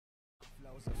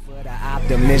For the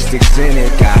optimistic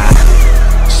cynic,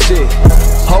 shit,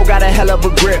 ho got a hell of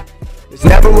a grip. It's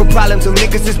never a problem till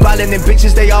niggas is ballin' and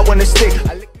bitches they all wanna stick.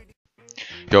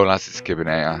 Yo lads, it's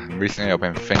Skibinator. Recently I've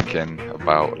been thinking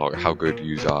about like how good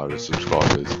yous are as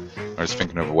subscribers. I was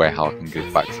thinking of a way how I can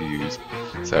give back to yous.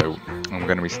 So I'm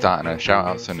going to be starting a Shout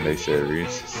Out Sunday series.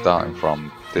 Starting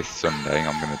from this Sunday,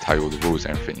 I'm going to tell you all the rules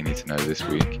and everything you need to know this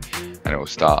week. And it will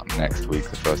start next week.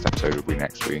 The first episode will be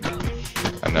next week.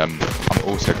 And I'm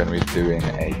also going to be doing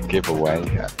a giveaway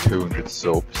at 200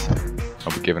 subs.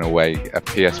 I'll be giving away a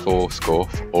PS4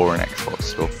 Scuf or an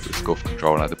Xbox Scuf, the Scuf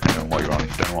controller, depending on what you're on.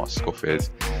 If you don't know what Scuf is,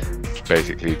 it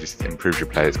basically just improves your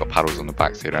play. It's got paddles on the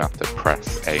back so you don't have to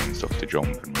press A and stuff to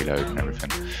jump and reload and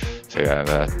everything. So yeah,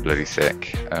 they're bloody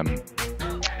sick.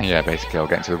 Yeah, basically I'll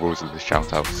get into the rules of the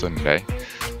Shout Out Sunday.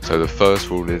 So the first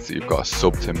rule is that you've got to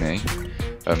sub to me.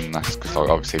 That's because like,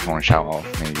 obviously if you want to shout out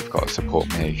for me, you've got to support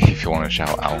me if you want to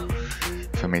shout out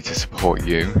for me to support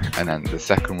you. And then the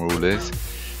second rule is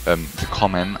to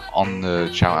comment on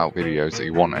the shout out videos that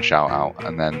you want to shout out,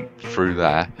 and then through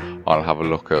there I'll have a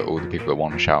look at all the people that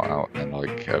want to shout out and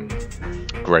like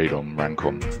grade them, rank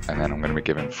them, and then I'm going to be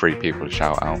giving 3 people to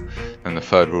shout out. Then the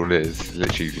third rule is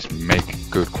literally just make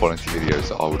good quality videos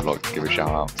that I would like to give a shout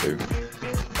out to.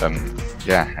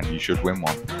 Yeah, and you should win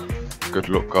one. Good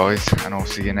luck guys, and I'll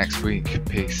see you next week.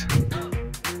 Peace.